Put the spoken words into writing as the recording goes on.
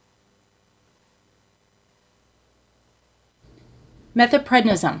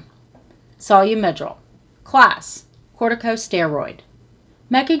Methylprednisolone, Solu Medrol. Class: corticosteroid.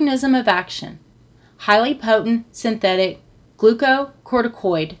 Mechanism of action: highly potent synthetic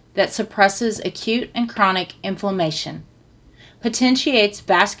glucocorticoid that suppresses acute and chronic inflammation. Potentiates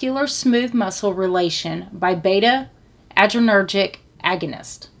vascular smooth muscle relation by beta adrenergic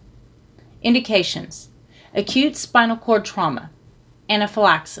agonist. Indications: acute spinal cord trauma,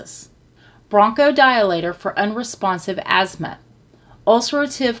 anaphylaxis, bronchodilator for unresponsive asthma,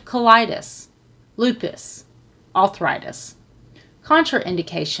 ulcerative colitis, lupus, arthritis.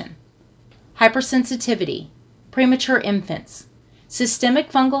 Contraindication: hypersensitivity, premature infants,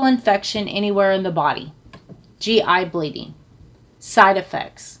 systemic fungal infection anywhere in the body, GI bleeding. Side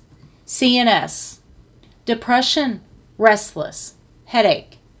effects: CNS, depression, restless,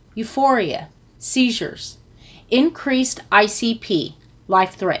 headache, euphoria, seizures, increased ICP,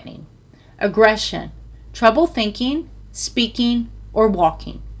 life-threatening, aggression, trouble thinking, speaking, or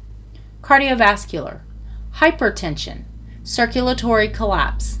walking. Cardiovascular: hypertension, circulatory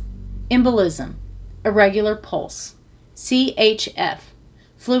collapse, embolism, irregular pulse, CHF,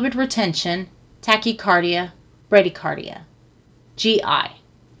 fluid retention, tachycardia, bradycardia. GI: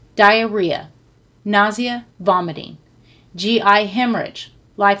 diarrhea, nausea, vomiting, GI hemorrhage,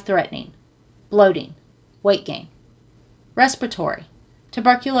 life-threatening, bloating, weight gain. Respiratory: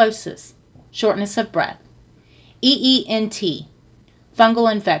 tuberculosis, shortness of breath. EENT,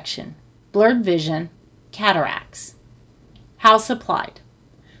 fungal infection, blurred vision, cataracts. How supplied: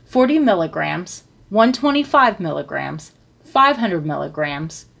 40 milligrams, 125 milligrams, 500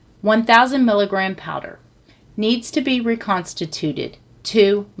 milligrams, 1000 milligram powder. Needs to be reconstituted,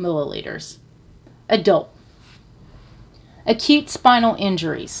 2 milliliters. Adult. Acute spinal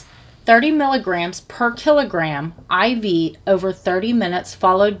injuries: 30 milligrams per kilogram IV over 30 minutes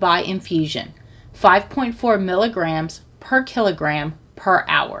followed by infusion, 5.4 milligrams per kilogram per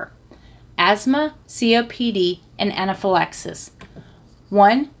hour. Asthma, COPD, and anaphylaxis: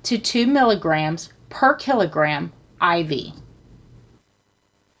 1 to 2 milligrams per kilogram IV.